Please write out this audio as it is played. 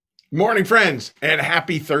Morning, friends, and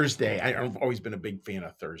happy Thursday. I've always been a big fan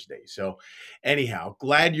of Thursday. So, anyhow,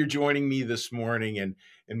 glad you're joining me this morning, and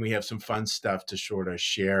we have some fun stuff to sort of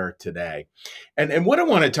share today. And what I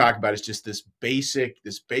want to talk about is just this basic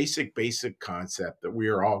concept that we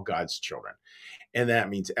are all God's children, and that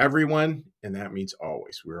means everyone, and that means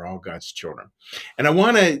always. We're all God's children. And I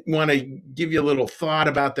want to give you a little thought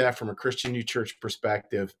about that from a Christian New Church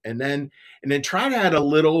perspective, and then try to add a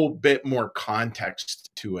little bit more context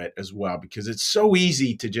to it as well, because it's so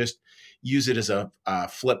easy to just use it as a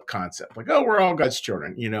flip concept, like, oh, we're all God's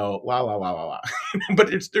children, la la la la la.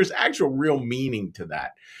 But there's actual real meaning to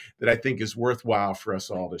that I think is worthwhile for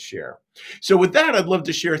us all to share. So with that, I'd love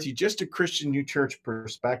to share with you just a Christian New Church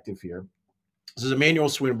perspective here. This is Emanuel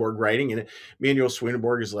Swedenborg writing, and Emanuel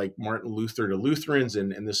Swedenborg is like Martin Luther to Lutherans,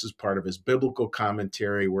 and this is part of his biblical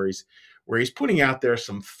commentary where he's putting out there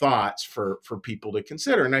some thoughts for people to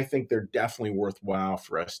consider, and I think they're definitely worthwhile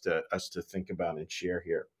for us to think about and share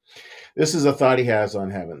here. This is a thought he has on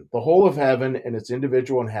heaven. The whole of heaven and its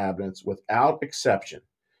individual inhabitants, without exception,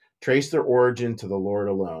 trace their origin to the Lord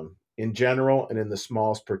alone, in general and in the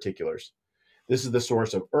smallest particulars. This is the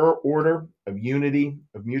source of order, of unity,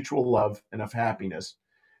 of mutual love, and of happiness,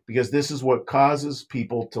 because this is what causes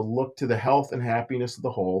people to look to the health and happiness of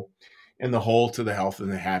the whole, and the whole to the health and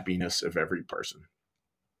the happiness of every person.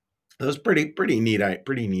 That's pretty neat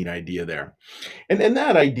idea there. And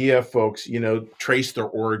that idea, folks, trace their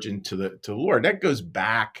origin to the Lord. That goes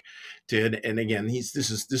back to, and again, this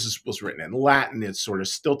is was written in Latin. It's sort of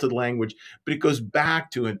stilted language, but it goes back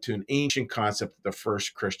to an ancient concept that the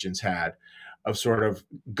first Christians had of sort of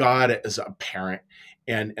God as a parent.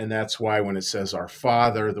 And that's why when it says our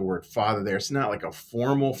Father, the word Father there, it's not like a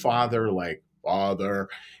formal father, like Father.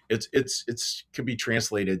 It's could be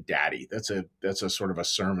translated daddy. That's a sort of a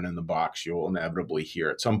sermon in the box you'll inevitably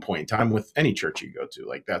hear at some point in time with any church you go to.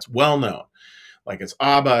 Like, that's well known. Like, it's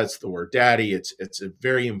Abba, it's the word daddy. It's a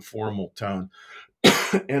very informal tone,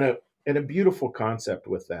 and a beautiful concept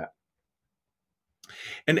with that.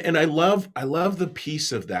 And I love the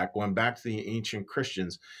piece of that, going back to the ancient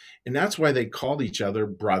Christians. And that's why they called each other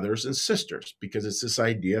brothers and sisters, because it's this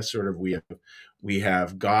idea, sort of, we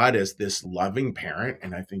have God as this loving parent,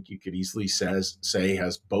 and I think you could easily say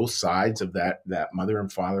has both sides of that mother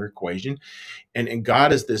and father equation. And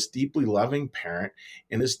God is this deeply loving parent,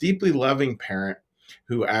 and this deeply loving parent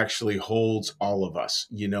who actually holds all of us,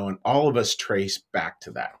 and all of us trace back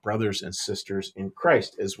to that, brothers and sisters in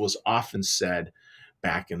Christ, as was often said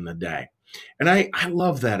back in the day. And I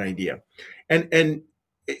love that idea. And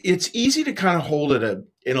it's easy to kind of hold it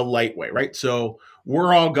in a light way, right? So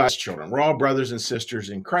we're all God's children. We're all brothers and sisters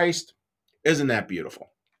in Christ. Isn't that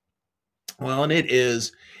beautiful? Well, and it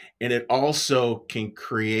is, and it also can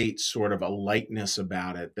create sort of a lightness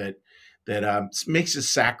about it that makes it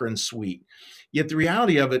saccharine sweet. Yet the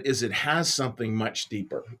reality of it is it has something much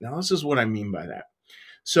deeper. Now, this is what I mean by that.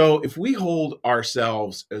 So, if we hold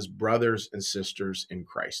ourselves as brothers and sisters in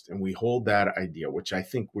Christ, and we hold that idea, which I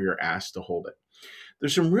think we are asked to hold it,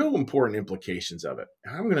 there's some real important implications of it.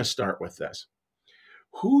 And I'm going to start with this.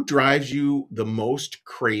 Who drives you the most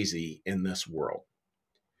crazy in this world?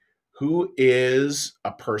 Who is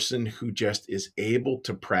a person who just is able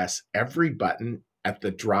to press every button at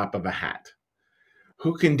the drop of a hat?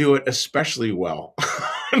 Who can do it especially well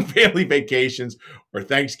on family vacations or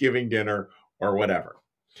Thanksgiving dinner or whatever?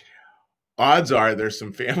 Odds are there's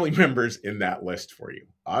some family members in that list for you.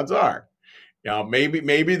 Odds are. Now,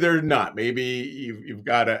 maybe they're not. Maybe you've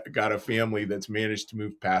got a family that's managed to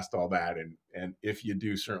move past all that, and if you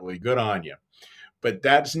do, certainly good on you. But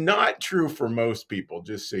that's not true for most people.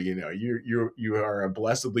 Just so you know, you are a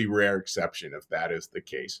blessedly rare exception if that is the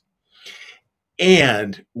case.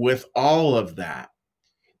 And with all of that,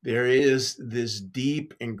 there is this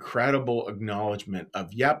deep, incredible acknowledgement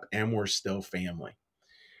of, yep, and we're still family.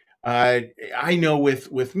 I know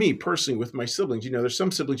with me personally, with my siblings, there's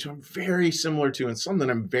some siblings who I'm very similar to, and some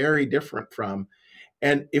that I'm very different from.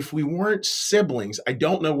 And if we weren't siblings, I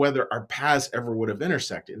don't know whether our paths ever would have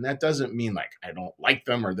intersected. And that doesn't mean like I don't like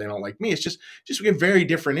them or they don't like me. It's just we have very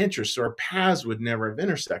different interests, so our paths would never have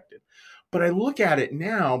intersected. But I look at it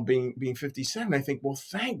now, being 57, I think, well,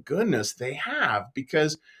 thank goodness they have,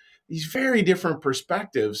 because these very different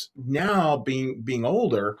perspectives now, being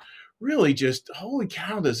older, really, just holy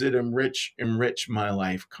cow, does it enrich my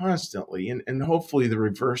life constantly. And hopefully the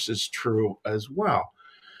reverse is true as well.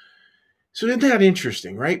 So isn't that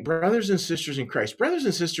interesting, right? Brothers and sisters in Christ. Brothers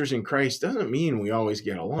and sisters in Christ doesn't mean we always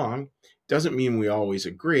get along, doesn't mean we always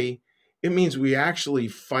agree. It means we actually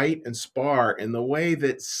fight and spar in the way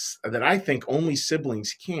that I think only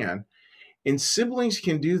siblings can. And siblings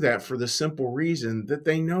can do that for the simple reason that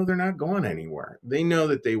they know they're not going anywhere. They know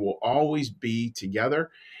that they will always be together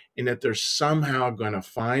and that they're somehow going to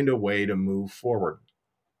find a way to move forward,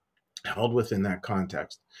 held within that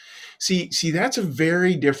context. See, that's a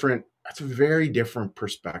very different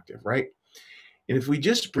perspective, right? And if we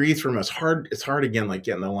just breathe from it's hard again, like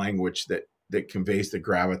getting the language that conveys the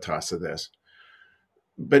gravitas of this.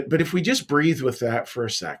 But if we just breathe with that for a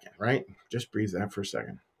second, right? Just breathe that for a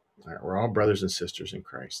second. All right, we're all brothers and sisters in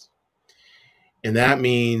Christ. And that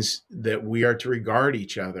means that we are to regard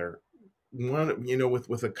each other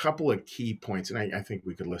with a couple of key points. And I think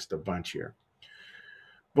we could list a bunch here.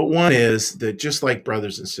 But one is that just like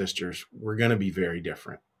brothers and sisters, we're going to be very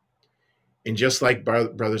different. And just like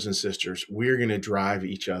brothers and sisters, we're going to drive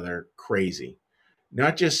each other crazy,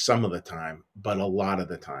 not just some of the time, but a lot of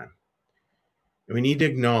the time. And we need to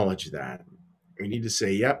acknowledge that. We need to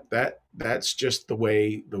say, yep, that's just the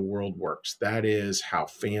way the world works. That is how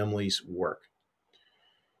families work.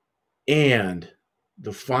 And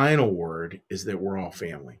the final word is that we're all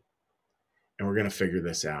family. And we're going to figure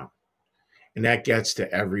this out. And that gets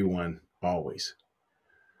to everyone always.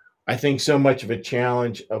 I think so much of a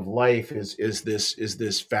challenge of life is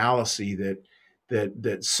this fallacy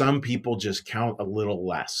that some people just count a little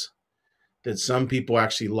less, that some people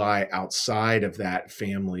actually lie outside of that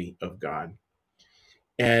family of God,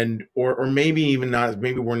 and or maybe even not.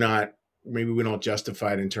 Maybe we don't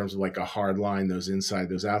justify it in terms of like a hard line, those inside,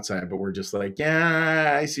 those outside, but we're just like,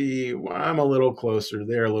 yeah, I see. Well, I'm a little closer,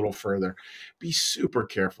 they're a little further. Be super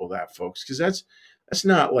careful of that, folks, because that's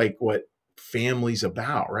not like what family's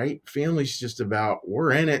about, right? Family's just about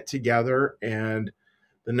we're in it together, and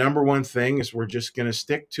the number one thing is we're just going to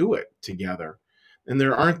stick to it together. And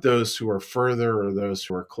there aren't those who are further or those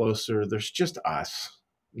who are closer. There's just us,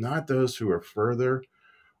 not those who are further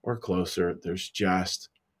or closer. There's just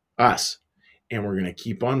us. And we're going to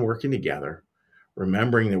keep on working together,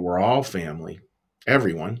 remembering that we're all family,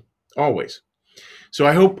 everyone, always. So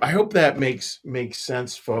I hope that makes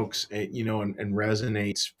sense, folks, and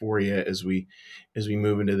resonates for you as we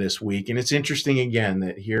move into this week. And it's interesting again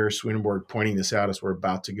that here Swedenborg pointing this out as we're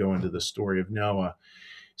about to go into the story of Noah.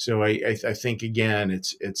 So I think again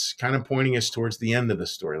it's kind of pointing us towards the end of the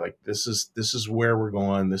story. Like this is where we're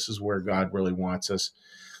going. This is where God really wants us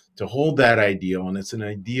to hold that ideal, and it's an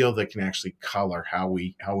ideal that can actually color how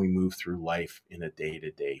we move through life in a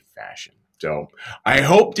day-to-day fashion. So I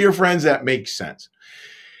hope, dear friends, that makes sense.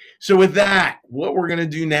 So with that, what we're going to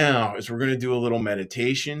do now is we're going to do a little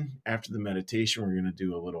meditation. After the meditation, we're going to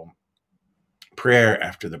do a little prayer.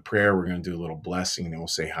 After the prayer, we're going to do a little blessing, and then we'll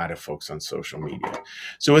say hi to folks on social media.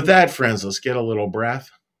 So with that, friends, let's get a little breath.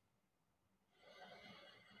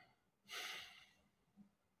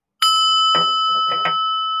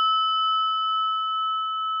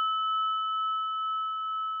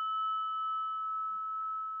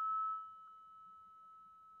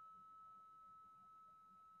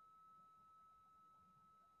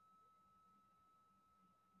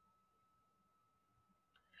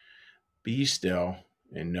 Be still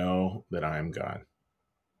and know that I am God.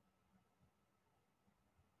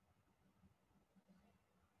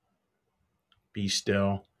 Be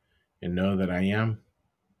still and know that I am.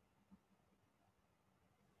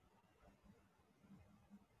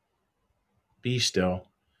 Be still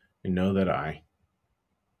and know that I.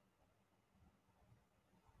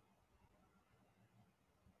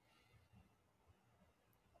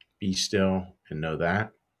 Be still and know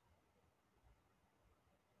that.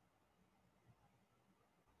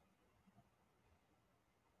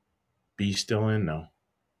 Be still and know.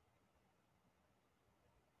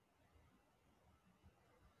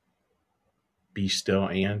 Be still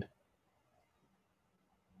and.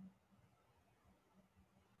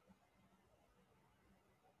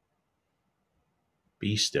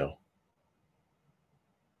 Be still.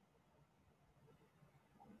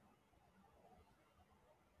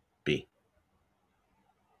 Be.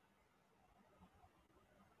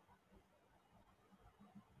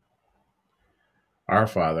 Our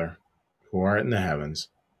Father, who art in the heavens,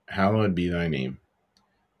 hallowed be thy name.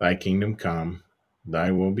 Thy kingdom come, thy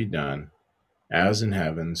will be done, as in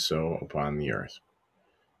heaven, so upon the earth.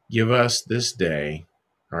 Give us this day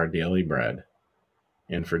our daily bread,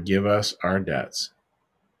 and forgive us our debts,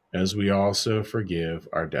 as we also forgive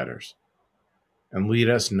our debtors. And lead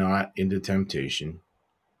us not into temptation,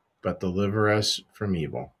 but deliver us from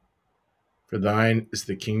evil. For thine is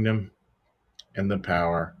the kingdom, and the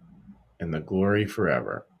power, and the glory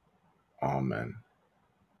forever. Amen.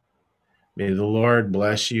 May the Lord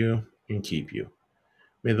bless you and keep you.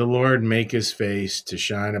 May the Lord make his face to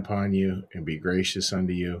shine upon you and be gracious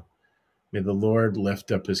unto you. May the Lord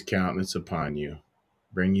lift up his countenance upon you,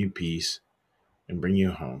 bring you peace, and bring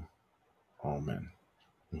you home. Amen.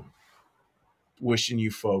 Wishing you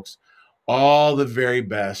folks all the very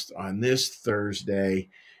best on this Thursday.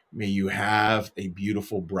 May you have a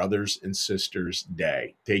beautiful brothers and sisters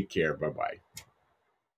day. Take care. Bye-bye.